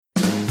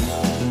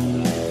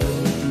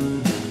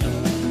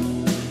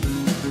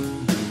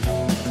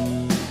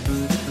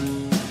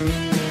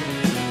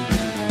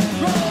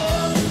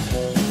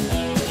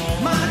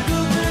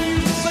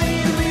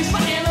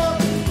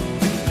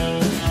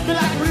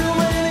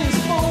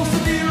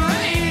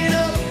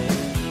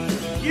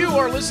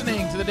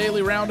listening to the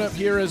Daily Roundup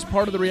here as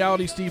part of the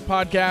Reality Steve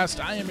podcast.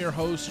 I am your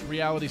host,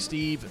 Reality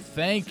Steve.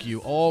 Thank you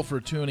all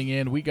for tuning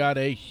in. We got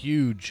a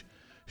huge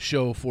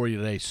show for you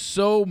today.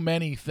 So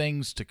many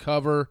things to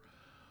cover.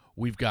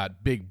 We've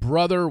got Big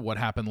Brother, what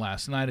happened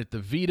last night at the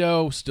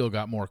veto. Still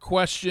got more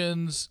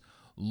questions.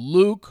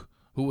 Luke,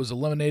 who was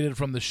eliminated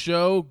from the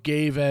show,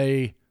 gave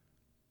a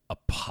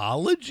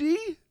apology.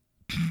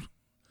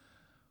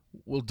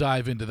 We'll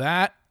dive into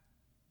that.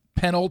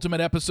 Penultimate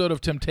episode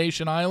of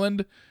Temptation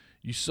Island.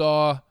 You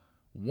saw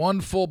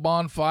one full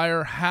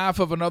bonfire, half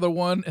of another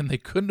one, and they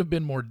couldn't have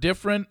been more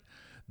different.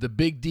 The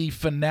Big D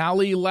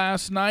finale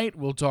last night.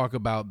 We'll talk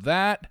about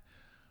that.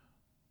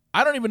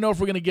 I don't even know if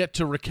we're going to get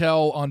to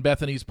Raquel on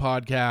Bethany's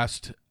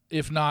podcast.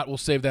 If not, we'll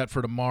save that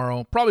for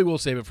tomorrow. Probably will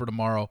save it for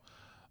tomorrow,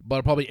 but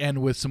I'll probably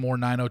end with some more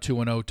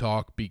 90210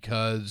 talk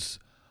because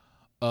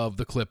of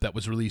the clip that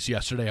was released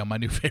yesterday on my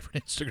new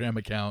favorite Instagram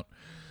account.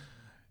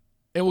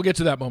 And we'll get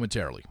to that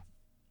momentarily.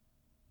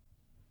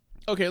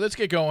 Okay, let's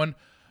get going.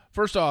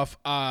 First off,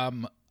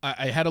 I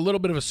had a little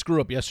bit of a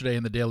screw-up yesterday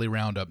in the Daily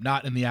Roundup,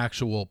 not in the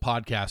actual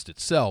podcast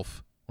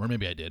itself, or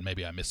maybe I did.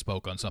 Maybe I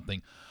misspoke on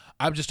something.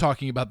 I'm just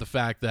talking about the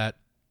fact that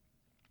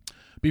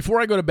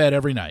before I go to bed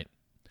every night,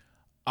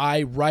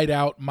 I write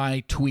out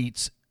my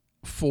tweets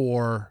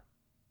that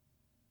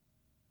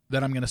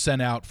I'm going to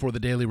send out for the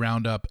Daily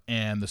Roundup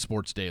and the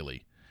Sports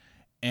Daily,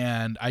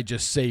 and I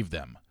just save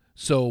them.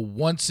 So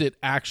once it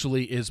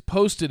actually is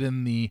posted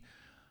in the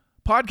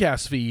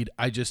podcast feed,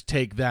 I just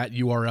take that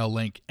URL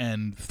link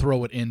and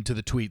throw it into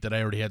the tweet that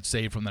I already had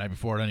saved from the night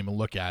before. I don't even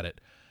look at it.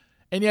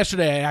 And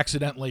yesterday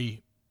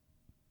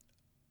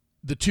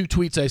the two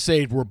tweets I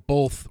saved were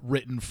both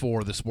written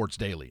for the Sports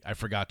Daily. I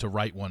forgot to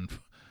write one.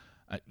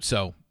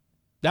 So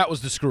that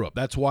was the screw up.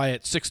 That's why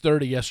at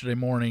 6:30 yesterday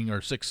morning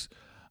or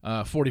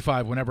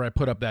 6:45, whenever I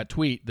put up that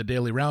tweet, the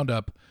Daily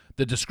Roundup,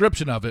 the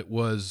description of it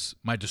was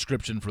my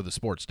description for the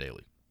Sports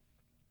Daily.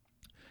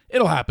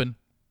 It'll happen.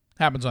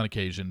 Happens on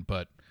occasion,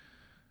 but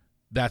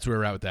that's where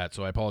we're at with that,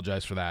 so I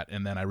apologize for that.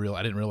 And then I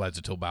didn't realize it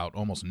until about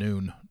almost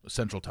noon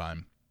Central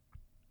Time,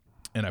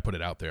 and I put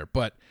it out there.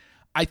 But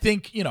I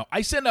think,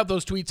 I send out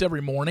those tweets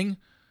every morning,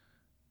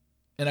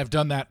 and I've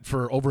done that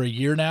for over a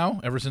year now,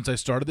 ever since I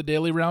started the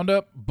Daily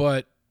Roundup.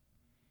 But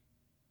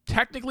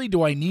technically,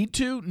 do I need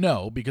to?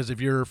 No, because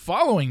if you're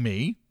following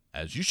me,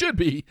 as you should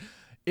be,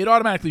 it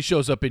automatically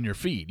shows up in your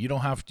feed. You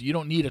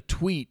don't need a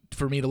tweet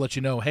for me to let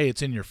you know, hey,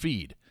 it's in your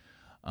feed.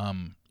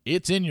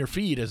 It's in your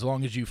feed as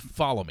long as you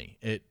follow me.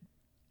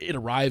 It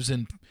arrives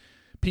in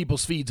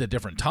people's feeds at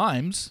different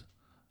times,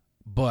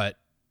 but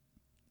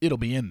it'll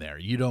be in there.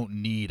 You don't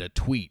need a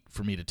tweet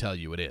for me to tell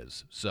you it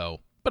is.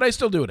 So, but I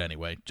still do it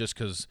anyway, just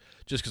because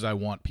I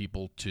want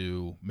people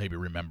to maybe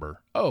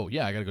remember, oh,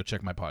 yeah, I got to go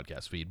check my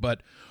podcast feed.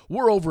 But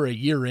we're over a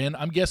year in.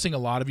 I'm guessing a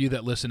lot of you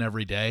that listen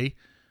every day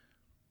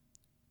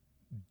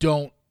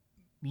don't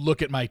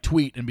look at my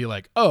tweet and be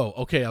like, oh,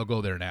 okay, I'll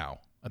go there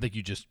now. I think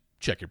you just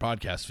check your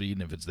podcast feed,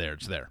 and if it's there,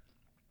 it's there.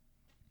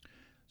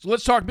 So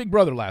let's talk Big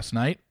Brother last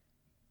night.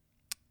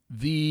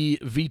 The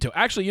veto.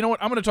 Actually, you know what?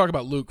 I'm going to talk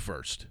about Luke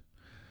first.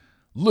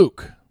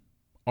 Luke,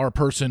 our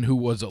person who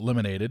was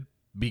eliminated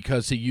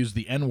because he used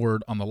the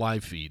N-word on the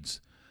live feeds.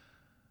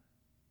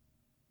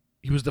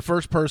 He was the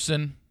first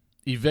person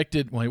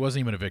evicted. Well, he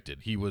wasn't even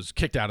evicted. He was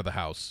kicked out of the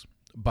house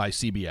by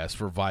CBS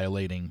for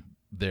violating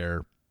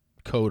their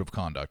code of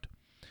conduct.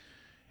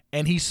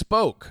 And he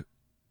spoke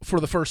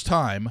for the first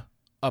time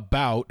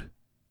about...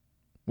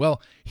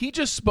 Well, he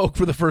just spoke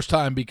for the first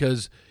time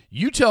because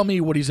you tell me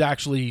what he's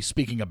actually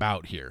speaking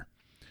about here.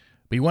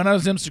 But he went on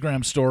his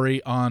Instagram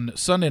story on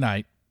Sunday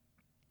night.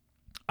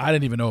 I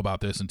didn't even know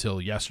about this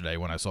until yesterday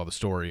when I saw the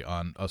story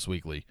on Us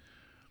Weekly.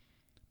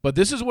 But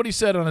this is what he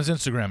said on his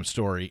Instagram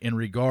story in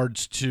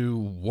regards to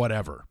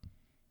whatever.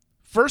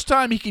 First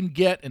time he can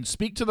get and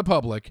speak to the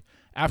public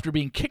after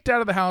being kicked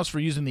out of the house for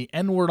using the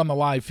N-word on the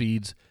live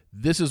feeds.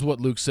 This is what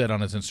Luke said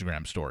on his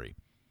Instagram story.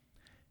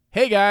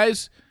 Hey,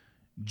 guys.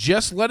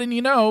 Just letting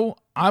you know,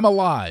 I'm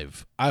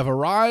alive. I've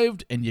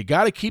arrived, and you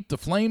got to keep the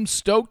flames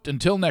stoked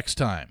until next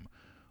time.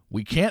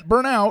 We can't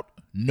burn out.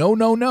 No,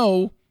 no,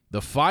 no.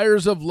 The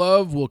fires of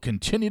love will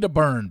continue to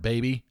burn,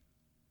 baby.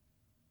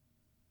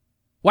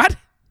 What?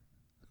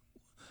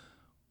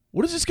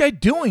 What is this guy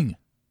doing?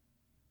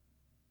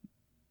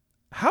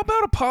 How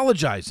about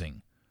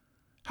apologizing?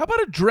 How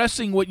about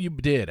addressing what you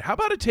did? How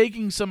about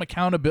taking some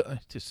accountability?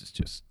 This is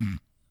just...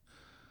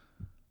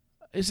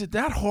 Is it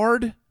that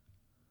hard?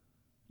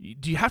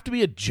 Do you have to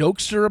be a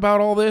jokester about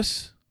all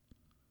this?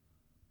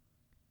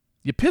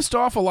 You pissed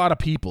off a lot of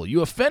people.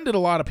 You offended a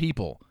lot of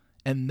people.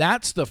 And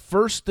that's the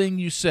first thing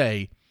you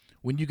say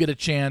when you get a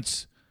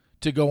chance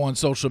to go on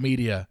social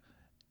media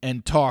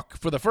and talk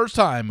for the first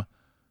time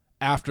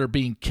after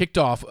being kicked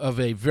off of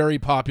a very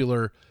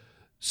popular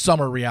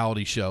summer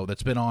reality show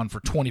that's been on for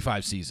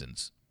 25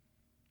 seasons.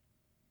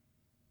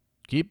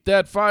 Keep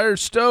that fire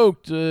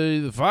stoked.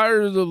 The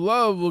fires of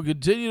love will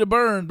continue to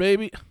burn,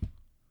 baby.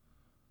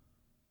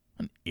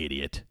 An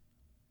idiot.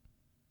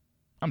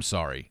 I'm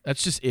sorry.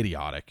 That's just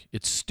idiotic.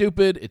 It's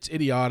stupid. It's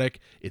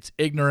idiotic. It's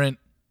ignorant.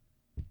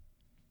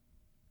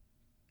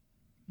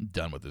 I'm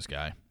done with this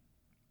guy.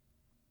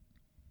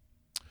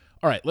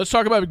 All right, let's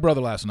talk about Big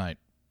Brother last night.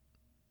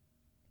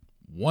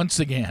 Once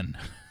again.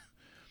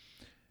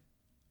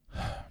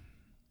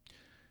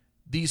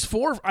 These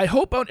four, I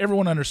hope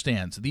everyone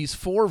understands, these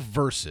four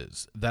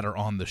verses that are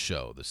on the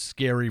show, the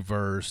scary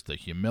verse, the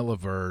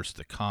humiliverse,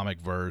 the comic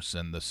verse,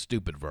 and the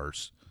stupid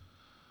verse,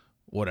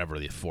 whatever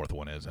the fourth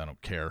one is, I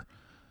don't care.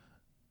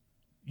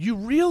 You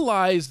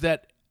realize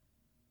that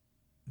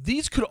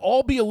these could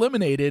all be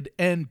eliminated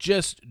and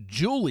just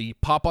Julie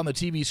pop on the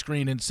TV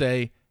screen and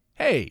say,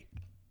 hey,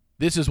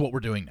 this is what we're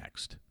doing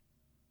next.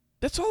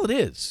 That's all it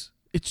is.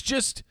 It's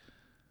just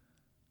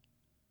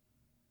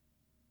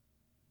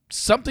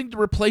something to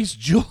replace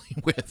Julie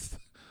with.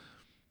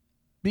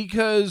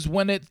 Because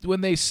when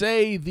they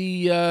say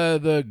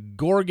the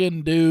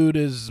Gorgon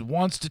dude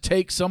wants to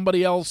take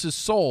somebody else's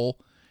soul,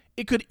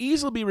 it could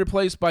easily be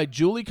replaced by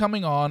Julie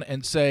coming on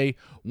and say,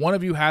 one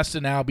of you has to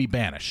now be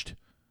banished.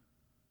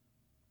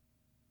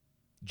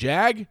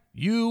 Jag,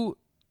 you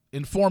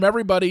inform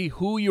everybody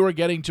who you are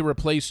getting to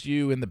replace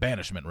you in the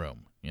banishment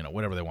room.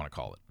 Whatever they want to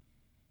call it.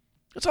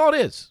 That's all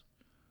it is.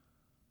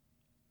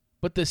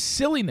 But the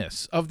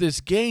silliness of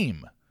this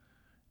game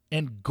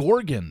and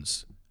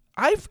Gorgons,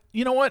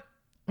 you know what?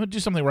 I'm going to do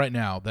something right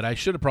now that I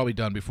should have probably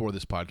done before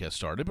this podcast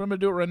started, but I'm going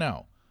to do it right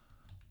now.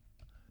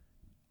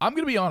 I'm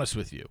going to be honest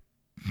with you.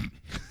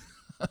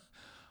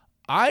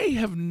 I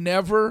have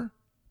never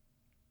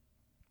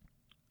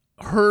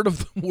heard of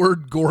the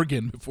word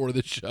Gorgon before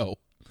this show.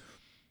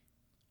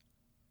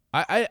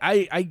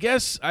 I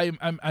guess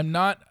I'm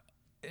not,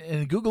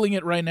 and Googling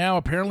it right now,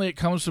 apparently it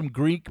comes from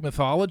Greek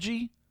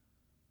mythology.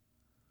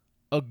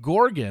 A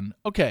Gorgon,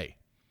 okay.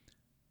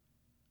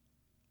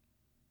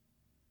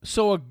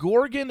 So a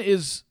Gorgon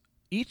is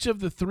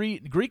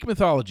Greek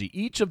mythology,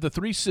 each of the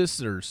three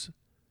sisters,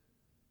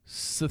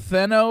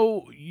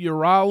 Stheno,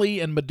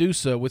 Euryale, and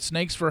Medusa, with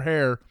snakes for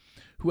hair,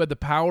 who had the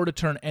power to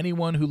turn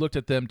anyone who looked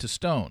at them to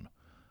stone.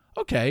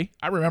 Okay,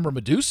 I remember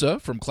Medusa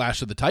from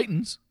Clash of the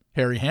Titans,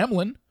 Harry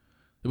Hamlin.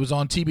 It was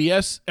on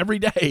TBS every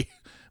day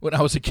when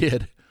I was a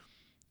kid,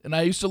 and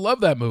I used to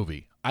love that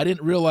movie. I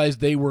didn't realize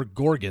they were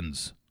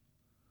Gorgons.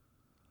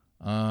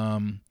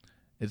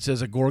 It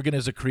says a Gorgon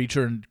is a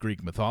creature in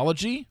Greek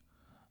mythology.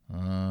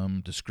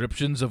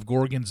 Descriptions of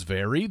Gorgons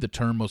vary. The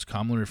term most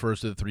commonly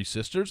refers to the three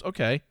sisters.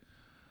 Okay,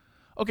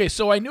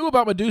 so I knew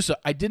about Medusa.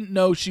 I didn't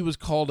know she was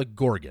called a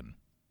Gorgon.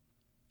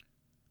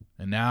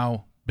 And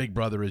now Big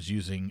Brother is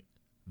using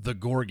the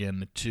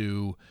Gorgon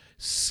to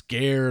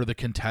scare the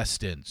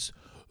contestants.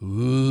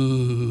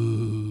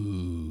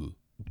 Ooh.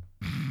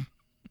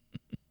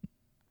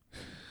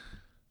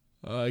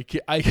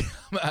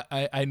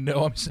 I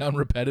know I sound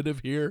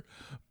repetitive here,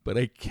 but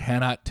I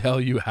cannot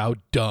tell you how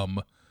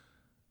dumb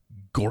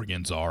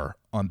Gorgons are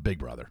on Big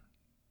Brother.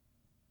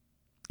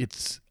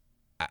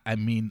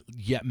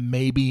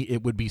 Maybe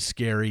it would be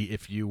scary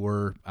if you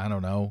were,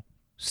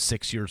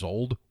 6 years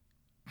old.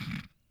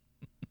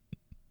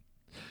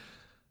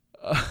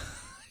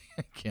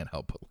 I can't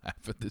help but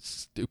laugh at this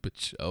stupid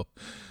show.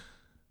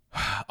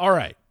 All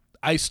right.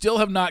 I still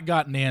have not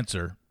gotten an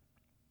answer.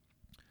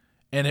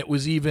 And it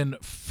was even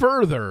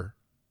further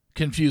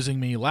confusing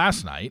me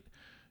last night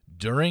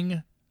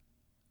during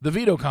the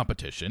veto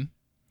competition,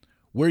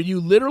 where you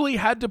literally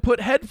had to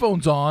put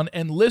headphones on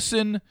and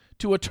listen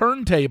to a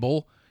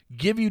turntable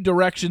give you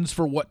directions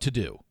for what to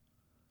do.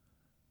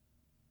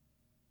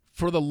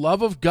 For the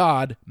love of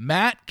God,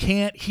 Matt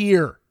can't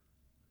hear.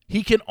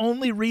 He can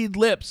only read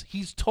lips.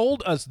 He's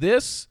told us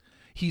this.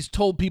 He's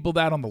told people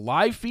that on the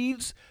live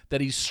feeds,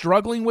 that he's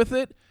struggling with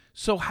it.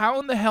 So how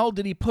in the hell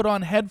did he put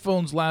on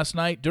headphones last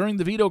night during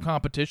the veto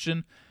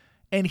competition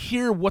and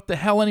hear what the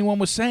hell anyone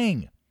was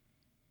saying?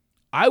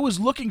 I was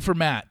looking for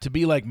Matt to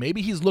be like,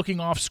 maybe he's looking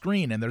off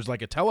screen and there's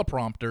like a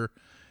teleprompter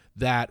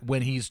that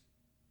when he's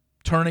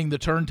turning the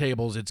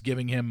turntables, it's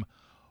giving him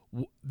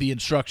the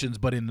instructions,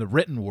 but in the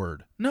written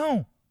word.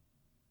 No.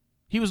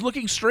 He was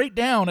looking straight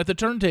down at the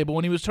turntable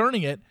when he was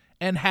turning it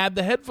and had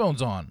the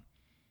headphones on.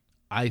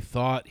 I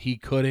thought he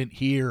couldn't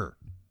hear.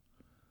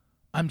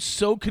 I'm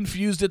so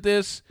confused at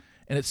this,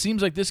 and it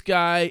seems like this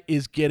guy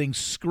is getting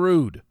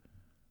screwed.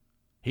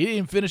 He didn't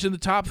even finish in the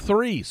top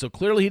 3, so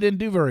clearly he didn't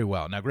do very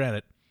well. Now,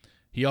 granted,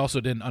 he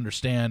also didn't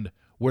understand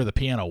where the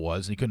piano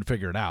was, and he couldn't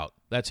figure it out.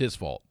 That's his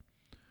fault.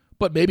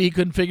 But maybe he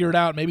couldn't figure it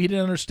out. Maybe he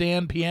didn't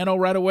understand piano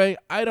right away.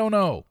 I don't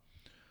know.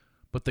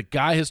 But the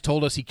guy has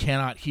told us he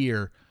cannot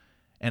hear,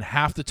 and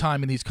half the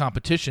time in these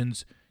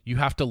competitions, you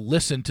have to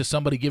listen to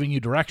somebody giving you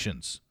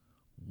directions.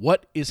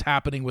 What is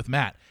happening with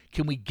Matt?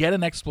 Can we get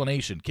an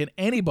explanation? Can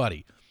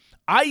anybody?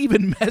 I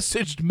even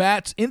messaged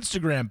Matt's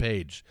Instagram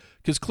page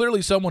because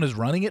clearly someone is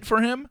running it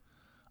for him.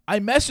 I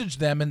messaged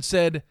them and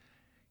said,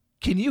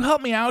 can you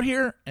help me out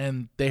here?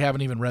 And they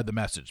haven't even read the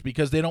message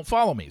because they don't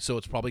follow me. So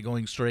it's probably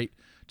going straight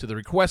to the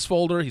request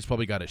folder. He's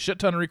probably got a shit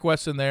ton of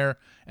requests in there,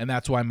 and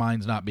that's why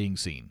mine's not being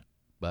seen.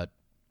 But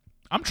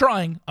I'm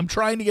trying. I'm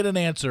trying to get an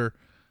answer.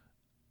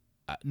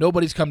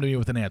 Nobody's come to me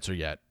with an answer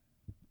yet.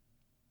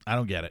 I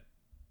don't get it.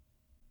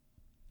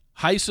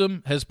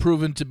 Heisem has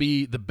proven to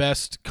be the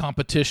best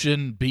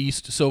competition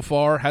beast so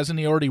far. Hasn't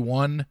he already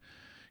won?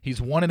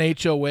 He's won an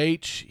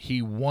HOH.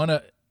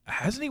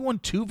 Hasn't he won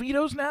 2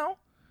 vetoes now?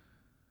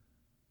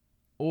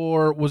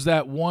 Or was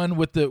that one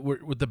with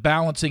the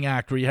balancing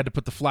act where you had to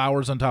put the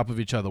flowers on top of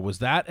each other? Was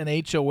that an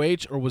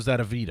HOH or was that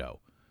a veto?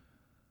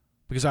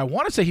 Because I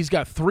want to say he's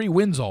got 3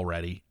 wins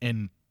already,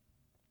 and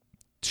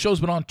the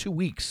show's been on 2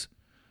 weeks.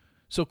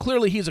 So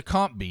clearly he's a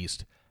comp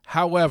beast.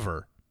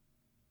 However,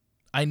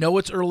 I know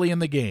it's early in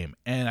the game,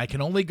 and I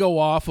can only go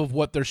off of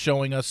what they're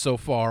showing us so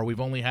far. We've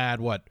only had,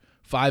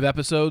 5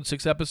 episodes,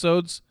 6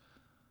 episodes?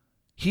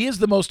 He is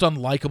the most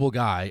unlikable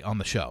guy on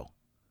the show.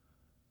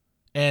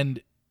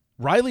 And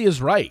Riley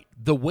is right.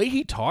 The way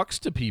he talks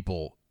to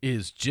people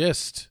is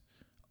just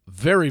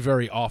very,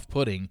 very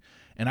off-putting,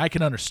 and I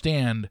can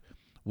understand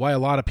why a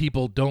lot of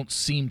people don't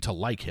seem to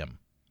like him.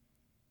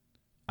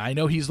 I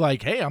know he's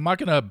like, hey, I'm not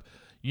going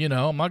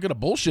to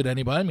bullshit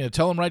anybody. I'm going to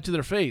tell them right to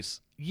their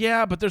face.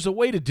 Yeah, but there's a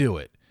way to do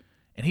it,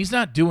 and he's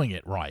not doing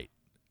it right.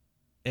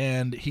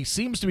 And he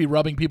seems to be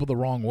rubbing people the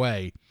wrong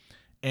way,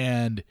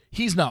 and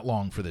he's not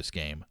long for this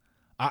game.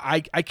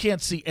 I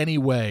can't see any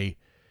way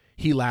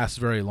he lasts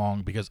very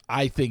long because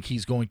I think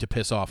he's going to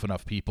piss off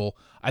enough people.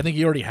 I think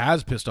he already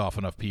has pissed off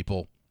enough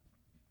people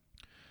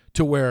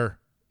to where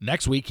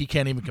next week he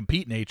can't even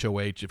compete in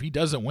HOH. If he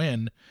doesn't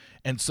win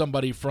and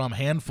somebody from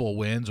Handful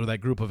wins, or that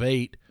group of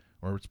 8,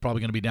 or it's probably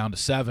going to be down to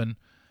 7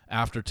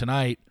 after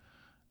tonight,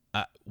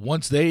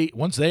 once they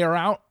are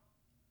out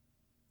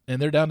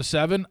and they're down to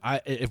 7,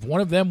 if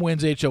one of them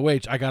wins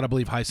HOH, I got to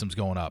believe Heisem's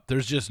going up.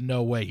 There's just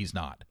no way he's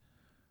not.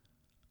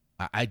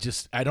 I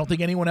don't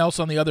think anyone else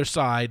on the other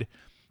side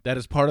that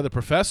is part of the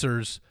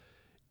professors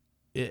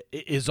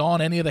is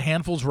on any of the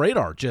Handful's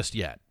radar just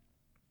yet.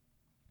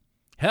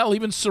 Hell,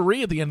 even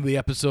Suri at the end of the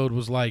episode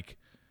was like,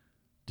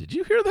 did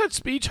you hear that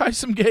speech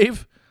Heisem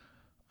gave?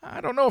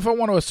 I don't know if I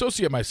want to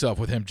associate myself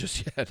with him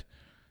just yet.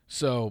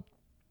 So,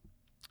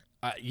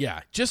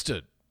 just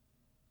an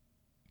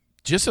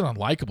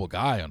unlikable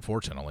guy,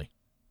 unfortunately.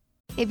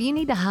 If you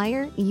need to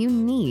hire, you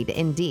need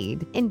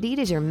Indeed. Indeed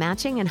is your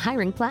matching and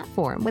hiring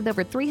platform with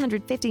over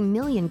 350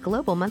 million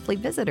global monthly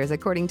visitors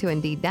according to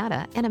Indeed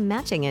data, and a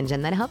matching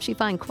engine that helps you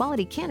find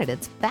quality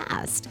candidates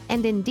fast.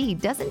 And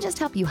Indeed doesn't just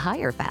help you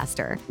hire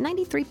faster.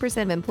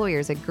 93% of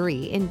employers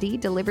agree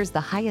Indeed delivers the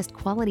highest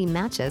quality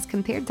matches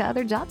compared to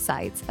other job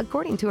sites,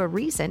 according to a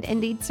recent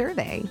Indeed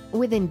survey.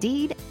 With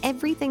Indeed,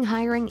 everything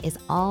hiring is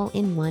all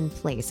in one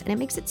place, and it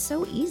makes it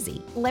so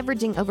easy.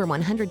 Leveraging over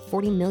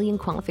 140 million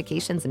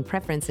qualifications and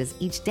preferences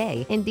each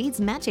day, Indeed's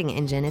matching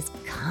engine is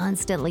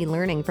constantly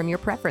learning from your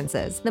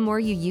preferences. The more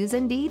you use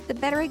Indeed, the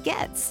better it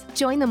gets.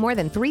 Join the more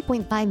than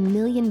 3.5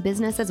 million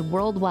businesses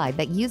worldwide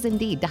that use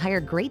Indeed to hire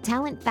great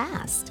talent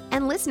fast.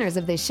 And listeners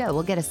of this show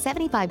will get a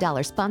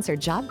 $75 sponsored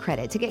job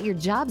credit to get your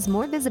jobs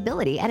more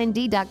visibility at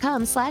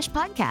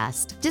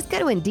Indeed.com/podcast. Just go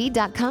to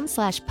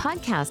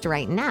Indeed.com/podcast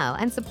right now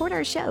and support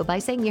our show by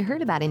saying you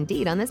heard about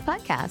Indeed on this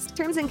podcast.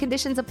 Terms and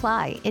conditions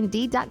apply.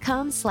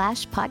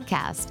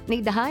 Indeed.com/podcast.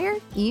 Need to hire?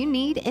 You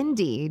need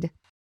Indeed.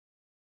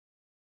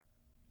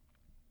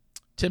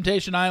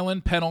 Temptation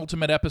Island,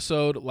 penultimate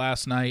episode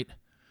last night.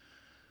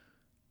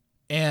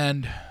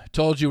 And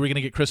told you we're going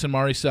to get Chris and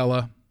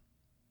Maricela.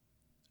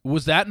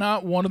 Was that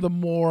not one of the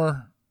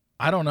more,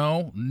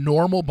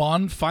 normal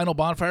final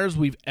bonfires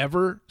we've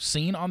ever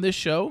seen on this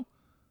show?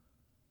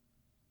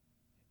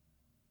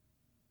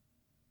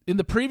 In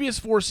the previous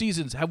 4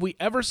 seasons, have we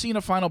ever seen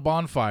a final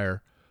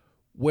bonfire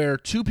where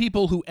 2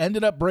 people who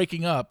ended up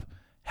breaking up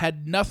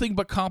had nothing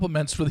but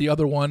compliments for the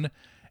other one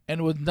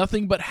and was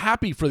nothing but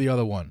happy for the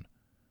other one?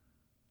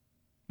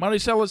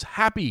 Maricela's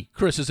happy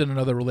Chris is in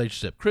another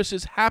relationship. Chris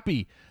is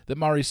happy that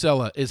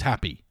Maricela is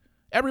happy.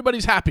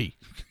 Everybody's happy.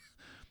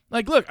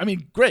 Look,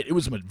 great. It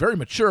was very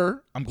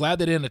mature. I'm glad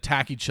they didn't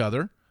attack each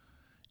other.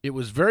 It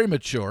was very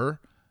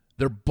mature.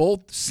 They're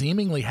both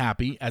seemingly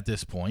happy at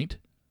this point,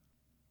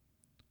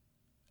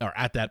 or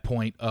at that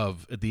point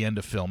at the end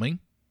of filming.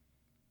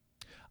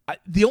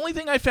 The only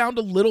thing I found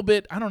a little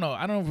bit, I don't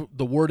know if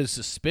the word is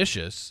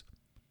suspicious,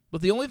 but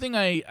the only thing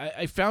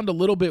I found a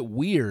little bit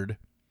weird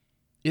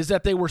is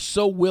that they were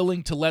so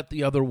willing to let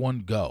the other one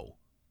go.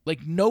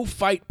 No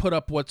fight put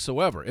up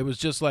whatsoever. It was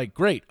just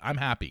great, I'm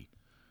happy.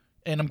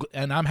 And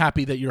I'm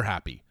happy that you're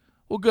happy.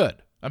 Well,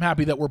 good. I'm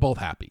happy that we're both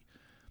happy.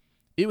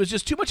 It was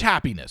just too much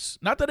happiness.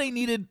 Not that I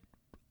needed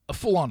a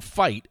full-on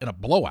fight and a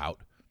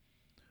blowout,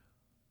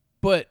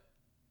 but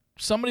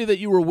somebody that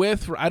you were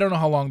with for, I don't know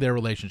how long their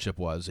relationship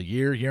was, a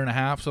year and a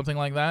half, something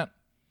like that.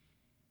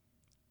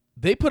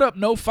 They put up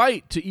no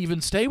fight to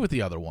even stay with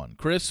the other one.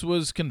 Chris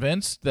was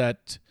convinced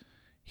that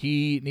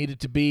he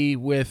needed to be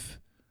with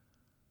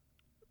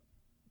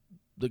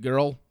the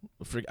girl.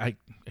 I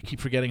keep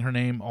forgetting her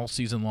name all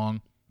season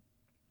long.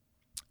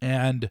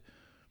 And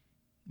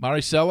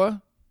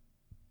Maricela,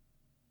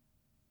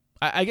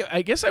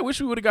 I guess I wish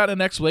we would have gotten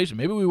an explanation.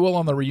 Maybe we will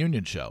on the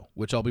reunion show,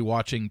 which I'll be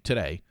watching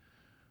today.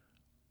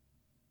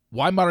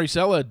 Why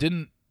Maricela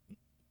didn't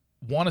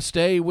want to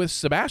stay with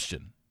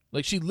Sebastian.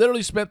 Like, she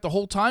literally spent the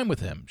whole time with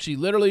him. She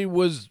literally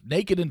was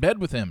naked in bed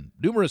with him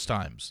numerous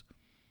times.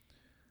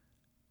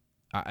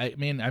 I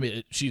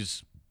mean,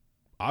 she's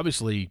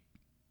obviously,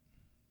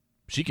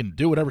 she can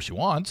do whatever she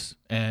wants,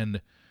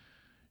 and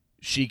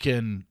she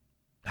can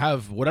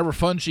have whatever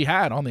fun she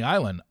had on the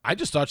island. I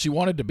just thought she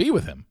wanted to be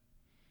with him.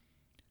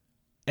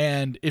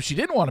 And if she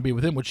didn't want to be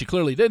with him, which she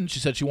clearly didn't, she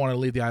said she wanted to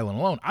leave the island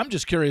alone. I'm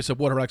just curious of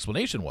what her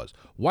explanation was.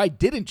 Why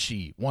didn't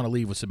she want to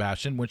leave with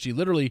Sebastian when she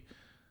literally...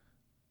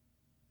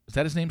 Is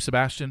that his name,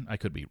 Sebastian? I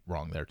could be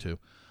wrong there, too.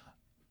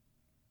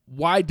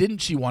 Why didn't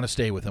she want to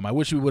stay with him? I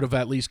wish we would have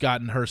at least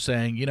gotten her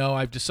saying,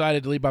 I've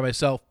decided to leave by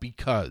myself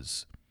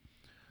because.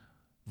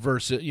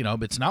 Versus,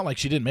 it's not like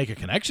she didn't make a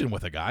connection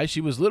with a guy.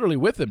 She was literally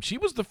with him. She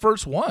was the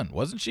first one,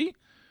 wasn't she?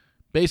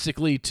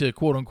 Basically to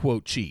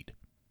quote-unquote cheat.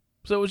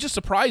 So it was just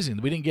surprising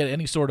that we didn't get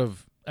any sort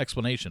of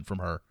explanation from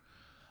her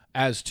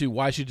as to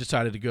why she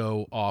decided to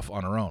go off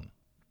on her own.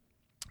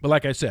 But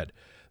like I said,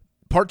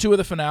 part 2 of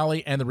the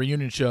finale and the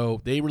reunion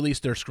show, they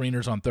released their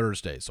screeners on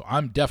Thursday. So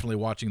I'm definitely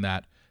watching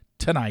that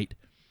tonight.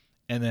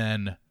 And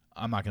then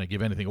I'm not going to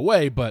give anything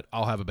away, but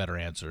I'll have a better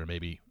answer. And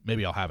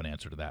maybe I'll have an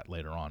answer to that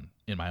later on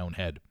in my own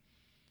head.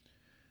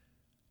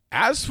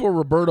 As for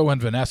Roberto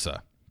and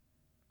Vanessa,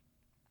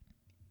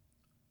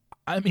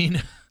 I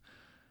mean,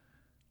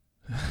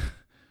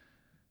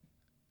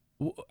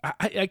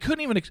 I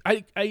couldn't even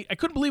I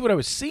couldn't believe what I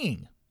was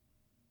seeing.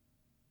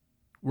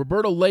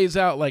 Roberto lays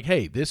out like,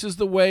 hey, this is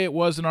the way it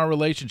was in our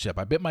relationship.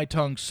 I bit my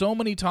tongue so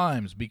many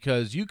times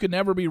because you could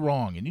never be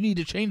wrong, and you need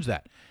to change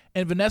that.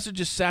 And Vanessa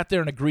just sat there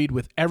and agreed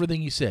with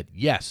everything he said.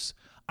 Yes,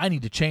 I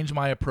need to change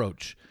my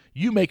approach.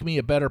 You make me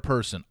a better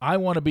person. I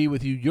want to be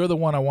with you. You're the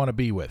one I want to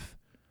be with.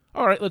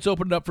 All right, let's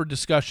open it up for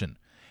discussion.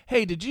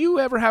 Hey, did you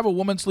ever have a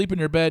woman sleep in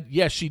your bed?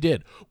 Yes, she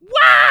did.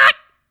 What?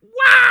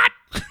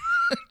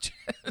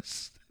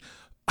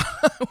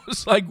 I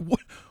was like,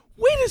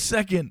 wait a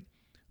second.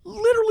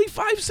 Literally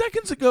 5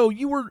 seconds ago,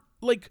 you were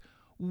like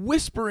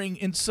whispering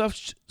in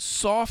such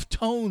soft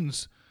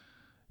tones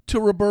to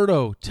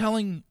Roberto,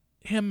 telling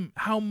him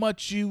how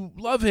much you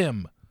love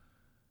him.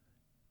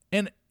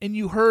 And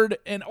you heard,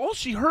 and all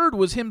she heard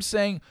was him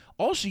saying,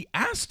 all she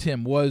asked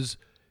him was,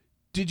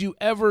 did you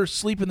ever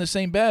sleep in the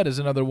same bed as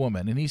another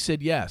woman? And he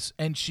said yes.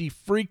 And she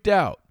freaked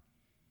out.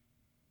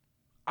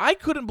 I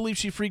couldn't believe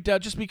she freaked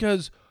out just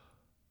because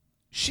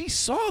she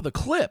saw the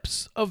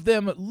clips of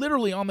them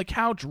literally on the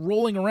couch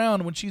rolling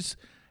around when she's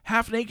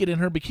half naked in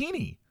her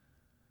bikini.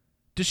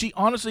 Does she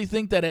honestly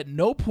think that at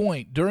no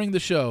point during the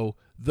show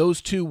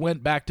those two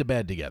went back to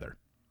bed together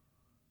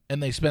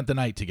and they spent the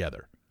night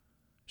together?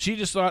 She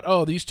just thought,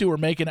 oh, these two are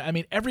making it. I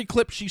mean, every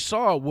clip she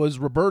saw was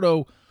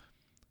Roberto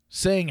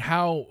saying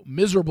how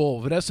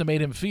miserable Vanessa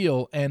made him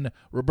feel and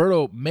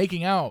Roberto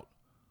making out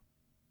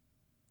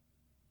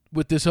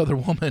with this other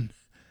woman,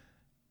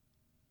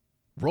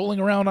 rolling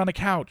around on a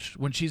couch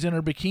when she's in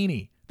her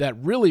bikini. That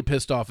really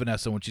pissed off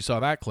Vanessa when she saw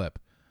that clip.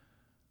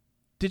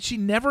 Did she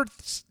never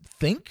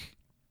think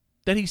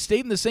that he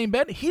stayed in the same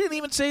bed? He didn't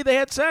even say they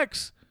had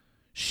sex.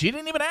 She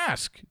didn't even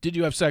ask, did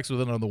you have sex with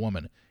another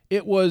woman?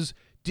 It was,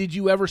 did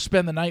you ever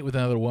spend the night with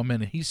another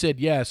woman? And he said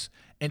yes,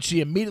 and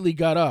she immediately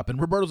got up. And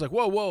Roberto's like,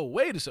 whoa,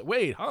 wait a second,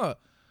 wait, huh?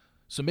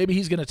 So maybe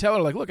he's going to tell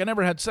her, like, look, I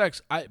never had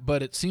sex.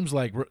 But it seems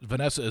like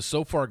Vanessa is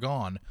so far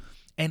gone.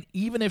 And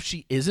even if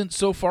she isn't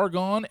so far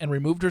gone and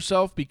removed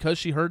herself because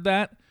she heard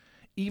that,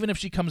 even if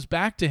she comes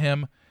back to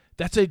him,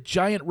 that's a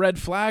giant red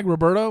flag,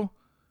 Roberto.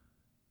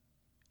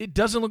 It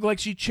doesn't look like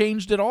she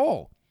changed at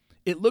all.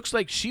 It looks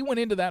like she went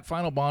into that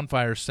final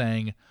bonfire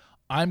saying,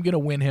 I'm going to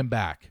win him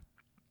back.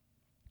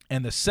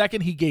 And the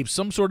second he gave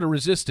some sort of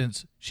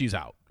resistance, she's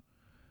out.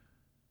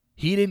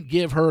 He didn't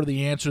give her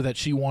the answer that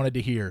she wanted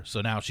to hear, so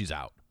now she's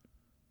out.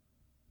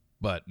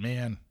 But,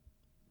 man,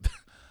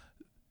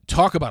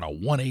 talk about a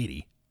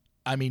 180.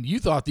 I mean, you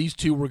thought these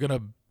two were going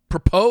to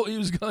propose. He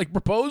was going to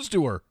propose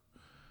to her.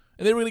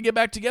 And they were going to get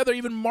back together.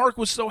 Even Mark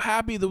was so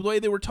happy the way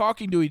they were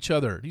talking to each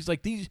other. He's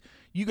like, these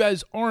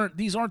aren't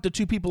the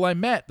two people I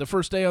met the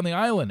first day on the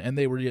island. And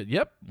they were,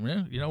 yep,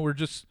 we're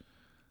just.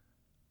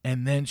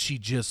 And then she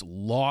just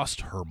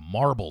lost her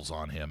marbles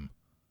on him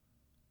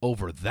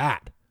over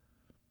that.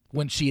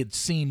 When she had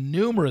seen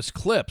numerous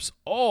clips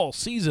all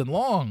season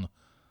long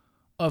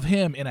of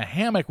him in a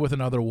hammock with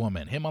another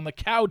woman, him on the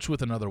couch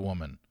with another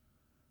woman.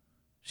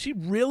 She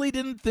really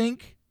didn't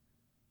think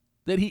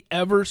that he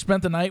ever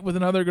spent the night with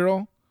another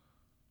girl?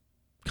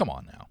 Come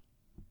on now.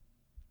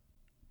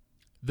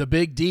 The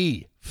Big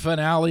D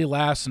finale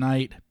last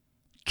night.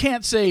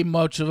 Can't say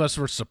much of us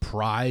were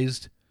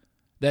surprised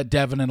that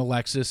Devin and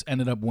Alexis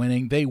ended up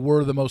winning. They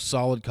were the most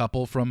solid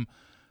couple from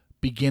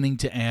beginning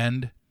to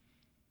end.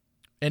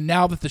 And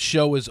now that the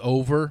show is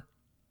over,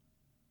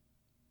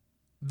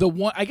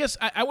 I guess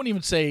I wouldn't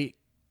even say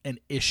an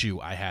issue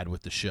I had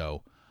with the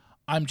show.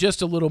 I'm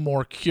just a little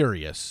more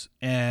curious.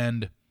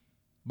 And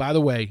by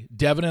the way,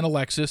 Devin and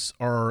Alexis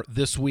are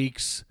this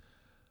week's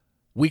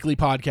weekly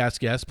podcast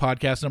guests,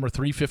 podcast number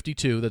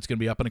 352. That's going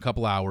to be up in a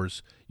couple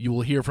hours. You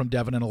will hear from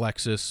Devin and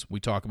Alexis. We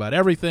talk about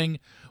everything.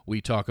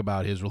 We talk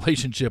about his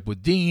relationship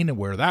with Dean and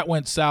where that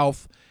went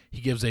south,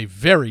 He gives a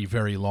very,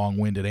 very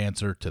long-winded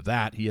answer to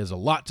that. He has a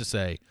lot to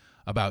say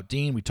about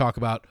Dean. We talk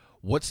about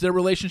what's their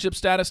relationship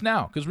status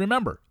now. Because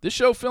remember, this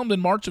show filmed in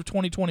March of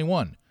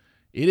 2021.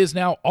 It is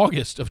now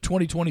August of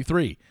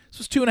 2023. This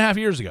was 2.5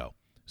 years ago.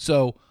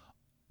 So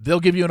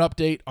they'll give you an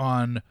update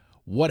on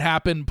what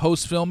happened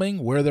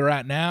post-filming, where they're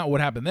at now,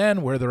 what happened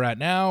then, where they're at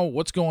now,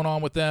 what's going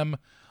on with them.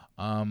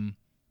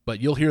 But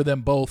you'll hear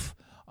them both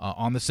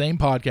on the same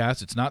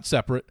podcast. It's not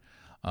separate.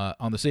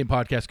 On the same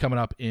podcast coming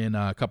up in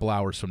a couple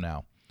hours from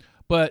now.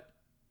 But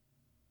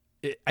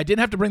I didn't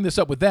have to bring this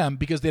up with them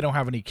because they don't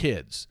have any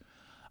kids.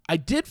 I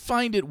did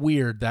find it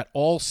weird that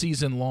all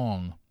season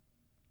long,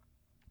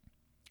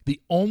 the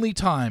only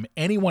time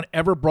anyone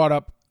ever brought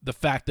up the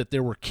fact that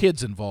there were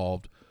kids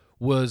involved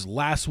was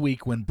last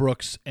week when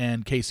Brooks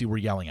and Casey were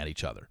yelling at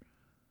each other.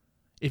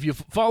 If you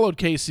followed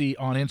Casey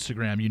on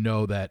Instagram, you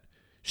know that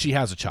she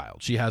has a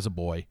child. She has a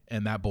boy,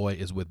 and that boy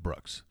is with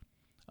Brooks.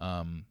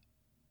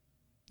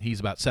 He's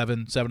about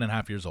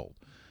 7.5 years old.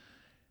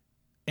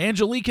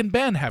 Angelique and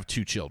Ben have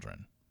 2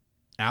 children.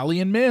 Allie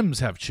and Mims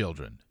have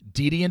children.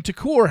 Dee Dee and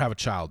Takur have a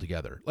child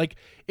together. Like,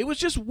 it was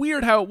just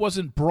weird how it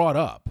wasn't brought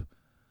up.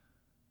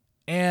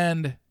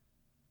 And,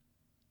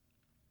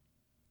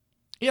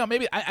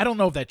 maybe, I don't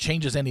know if that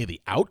changes any of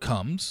the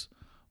outcomes,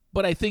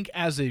 but I think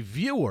as a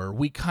viewer,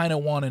 we kind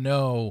of want to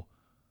know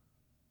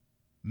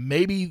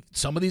maybe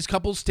some of these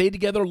couples stayed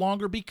together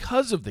longer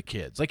because of the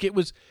kids. Like, it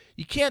was,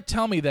 you can't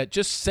tell me that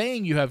just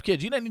saying you have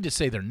kids, you didn't need to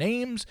say their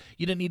names,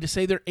 you didn't need to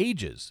say their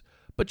ages,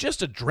 but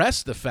just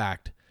address the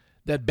fact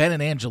that Ben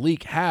and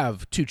Angelique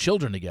have 2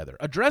 children together.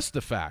 Address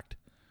the fact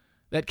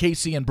that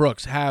Casey and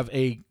Brooks have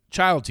a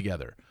child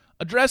together.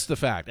 Address the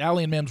fact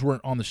Allie and Mims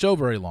weren't on the show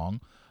very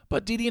long,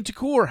 but Dee Dee and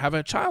Takur have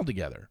a child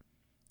together.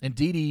 And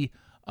Dee Dee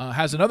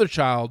has another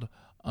child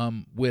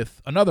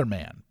with another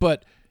man,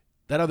 but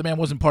that other man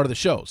wasn't part of the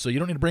show, so you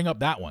don't need to bring up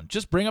that one.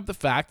 Just bring up the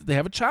fact that they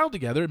have a child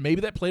together, and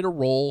maybe that played a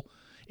role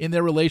in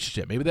their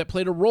relationship. Maybe that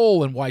played a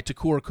role in why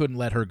Takur couldn't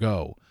let her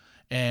go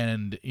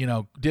and,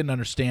 didn't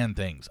understand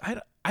things.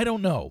 I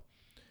don't know.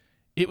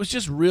 It was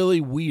just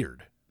really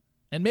weird.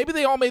 And maybe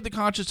they all made the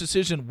conscious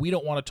decision, we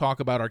don't want to talk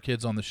about our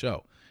kids on the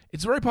show.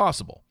 It's very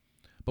possible.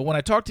 But when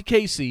I talk to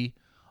Casey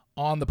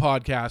on the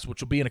podcast,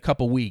 which will be in a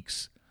couple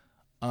weeks,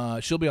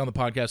 she'll be on the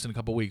podcast in a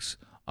couple weeks,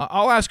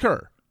 I'll ask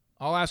her.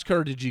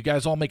 Did you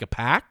guys all make a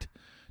pact?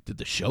 Did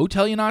the show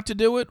tell you not to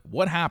do it?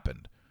 What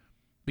happened?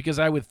 Because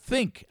I would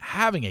think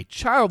having a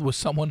child with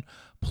someone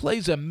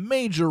plays a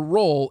major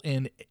role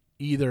in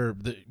either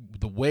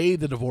the way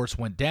the divorce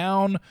went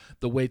down,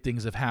 the way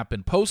things have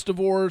happened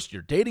post-divorce,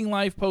 your dating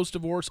life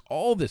post-divorce,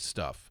 all this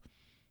stuff.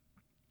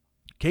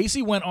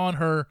 Casey went on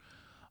her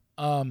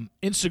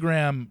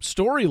Instagram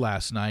story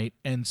last night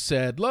and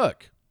said,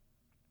 look,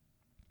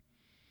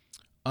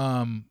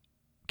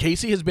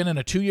 Casey has been in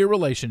a 2-year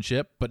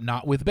relationship, but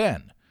not with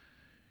Ben.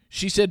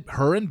 She said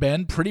her and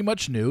Ben pretty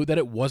much knew that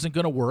it wasn't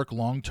going to work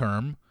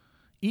long-term,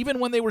 even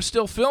when they were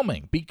still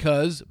filming,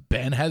 because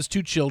Ben has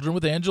 2 children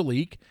with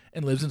Angelique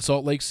and lives in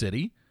Salt Lake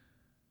City,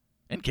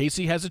 and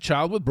Casey has a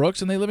child with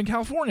Brooks and they live in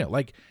California.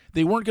 Like,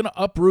 they weren't going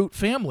to uproot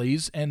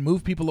families and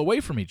move people away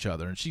from each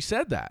other, and she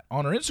said that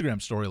on her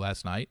Instagram story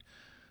last night.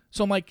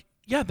 So I'm like,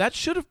 yeah, that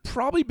should have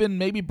probably been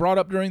maybe brought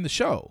up during the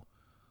show.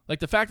 Like,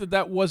 the fact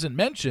that wasn't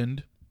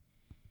mentioned,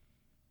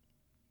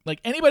 like,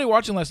 anybody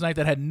watching last night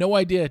that had no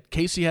idea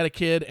Casey had a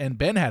kid and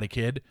Ben had a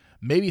kid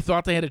maybe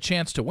thought they had a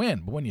chance to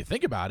win. But when you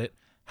think about it,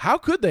 how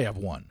could they have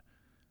won?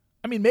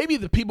 I mean, maybe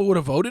the people would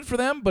have voted for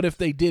them, but if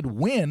they did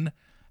win,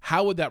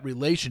 how would that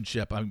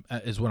relationship,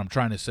 is what I'm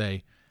trying to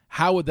say,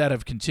 how would that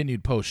have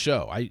continued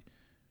post-show?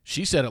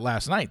 She said it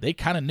last night. They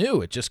kind of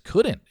knew. It just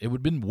couldn't. It would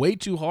have been way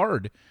too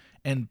hard,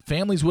 and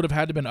families would have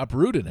had to been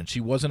uprooted, and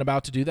she wasn't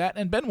about to do that,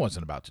 and Ben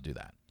wasn't about to do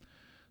that.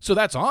 So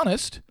that's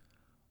honest,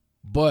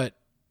 but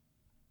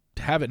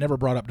to have it never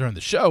brought up during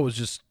the show is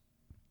just,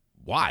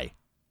 why?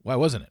 Why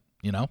wasn't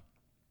it,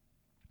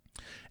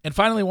 And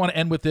finally, I want to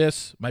end with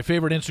this. My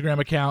favorite Instagram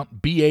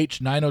account,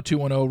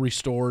 BH90210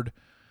 Restored.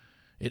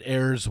 It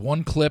airs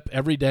one clip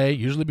every day,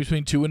 usually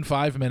between 2 and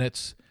 5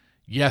 minutes.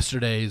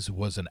 Yesterday's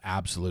was an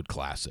absolute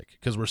classic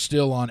because we're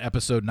still on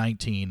episode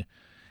 19,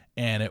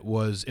 and it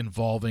was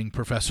involving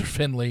Professor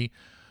Finley,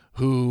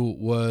 who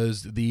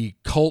was the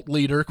cult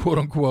leader, quote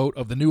unquote,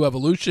 of the New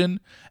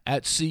Evolution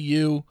at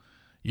CU.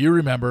 You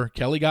remember,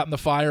 Kelly got in the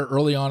fire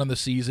early on in the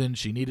season.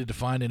 She needed to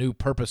find a new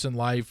purpose in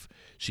life.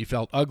 She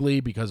felt ugly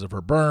because of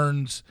her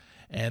burns.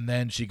 And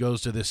then she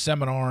goes to this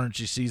seminar and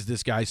she sees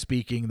this guy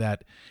speaking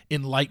that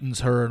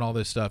enlightens her and all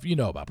this stuff. You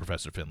know about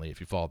Professor Finley if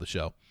you follow the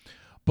show.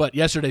 But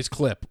yesterday's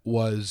clip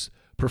was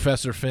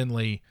Professor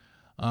Finley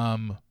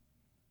not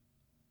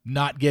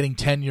getting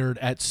tenured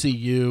at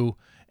CU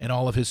and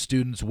all of his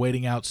students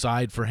waiting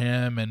outside for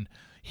him and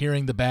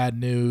hearing the bad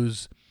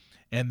news.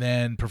 And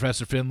then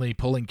Professor Finley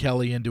pulling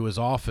Kelly into his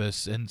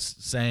office and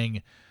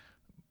saying,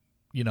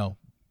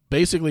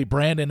 basically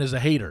Brandon is a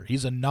hater.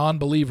 He's a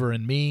non-believer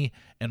in me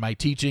and my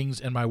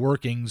teachings and my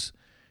workings.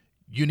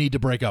 You need to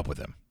break up with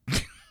him.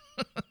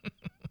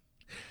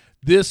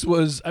 This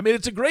was,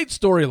 it's a great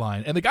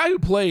storyline. And the guy who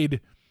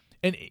played,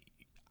 and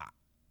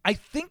I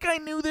think I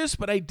knew this,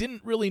 but I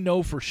didn't really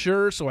know for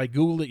sure, so I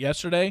Googled it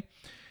yesterday.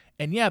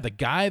 And yeah, the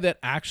guy that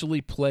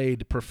actually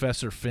played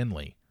Professor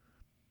Finley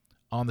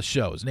on the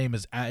show, his name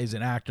is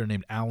an actor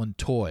named Alan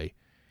Toy.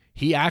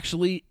 He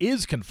actually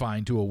is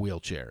confined to a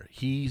wheelchair.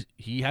 He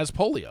has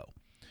polio.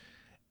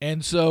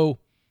 And so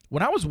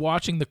when I was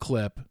watching the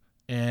clip,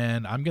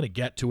 and I'm going to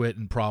get to it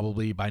and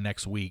probably by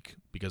next week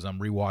because I'm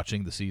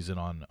rewatching the season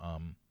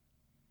on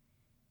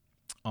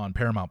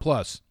Paramount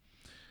Plus.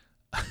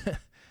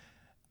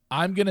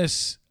 I've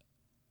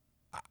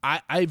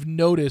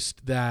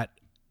noticed that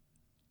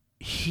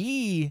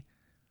he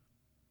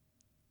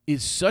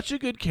is such a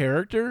good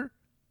character,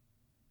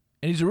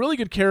 and he's a really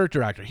good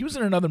character actor. He was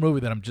in another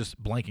movie that I'm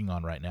just blanking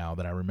on right now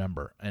that I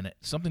remember, and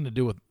it's something to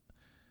do with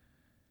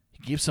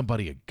he gave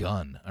somebody a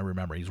gun. I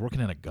remember he's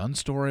working in a gun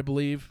store, I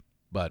believe.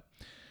 But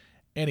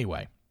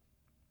anyway,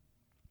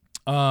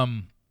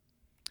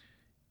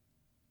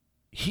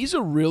 he's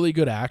a really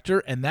good actor,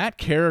 and that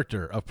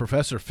character of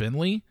Professor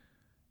Finley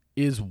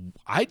is,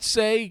 I'd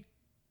say,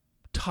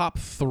 top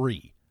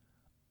 3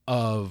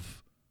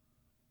 of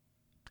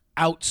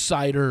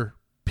outsider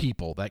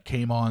people that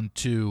came on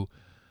to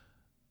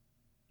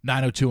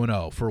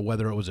 90210 for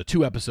whether it was a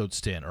 2-episode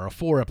stint or a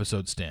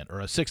 4-episode stint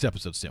or a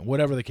 6-episode stint,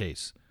 whatever the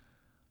case.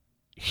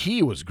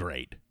 He was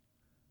great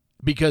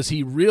because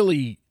he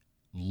really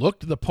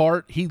looked the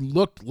part. He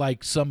looked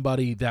like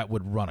somebody that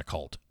would run a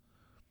cult.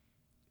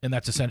 And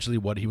that's essentially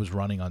what he was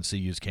running on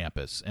CU's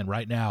campus. And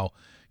right now,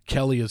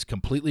 Kelly is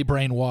completely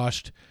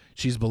brainwashed.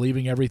 She's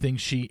believing everything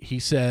he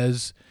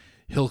says.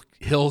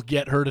 He'll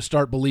get her to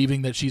start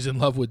believing that she's in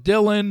love with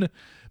Dylan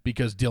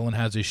because Dylan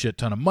has a shit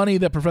ton of money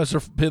that Professor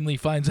Finley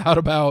finds out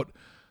about.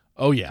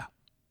 Oh yeah,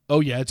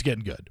 it's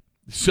getting good.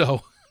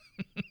 So,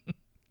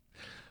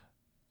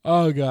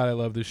 oh God, I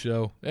love this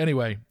show.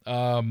 Anyway,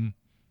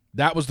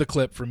 that was the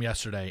clip from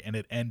yesterday, and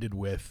it ended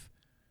with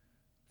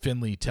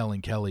Finley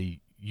telling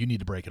Kelly, you need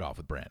to break it off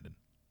with Brandon.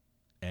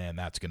 And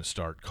that's going to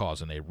start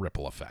causing a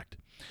ripple effect.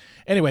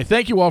 Anyway,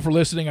 thank you all for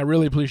listening. I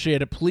really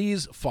appreciate it.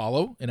 Please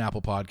follow in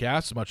Apple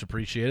Podcasts. Much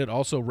appreciated.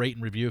 Also, rate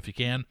and review if you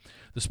can.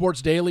 The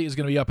Sports Daily is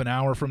going to be up an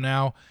hour from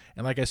now.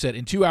 And like I said,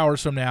 in 2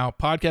 hours from now,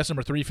 podcast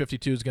number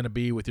 352 is going to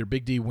be with your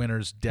Big D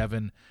winners,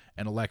 Devin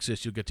and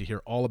Alexis. You'll get to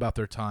hear all about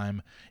their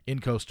time in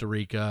Costa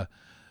Rica,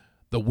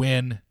 the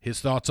win, his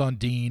thoughts on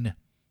Dean,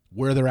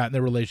 where they're at in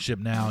their relationship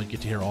now. You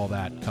get to hear all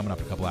that coming up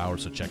in a couple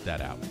hours, so check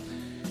that out.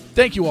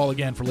 Thank you all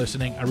again for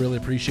listening. I really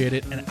appreciate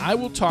it, and I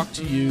will talk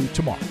to you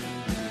tomorrow.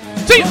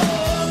 See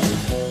ya!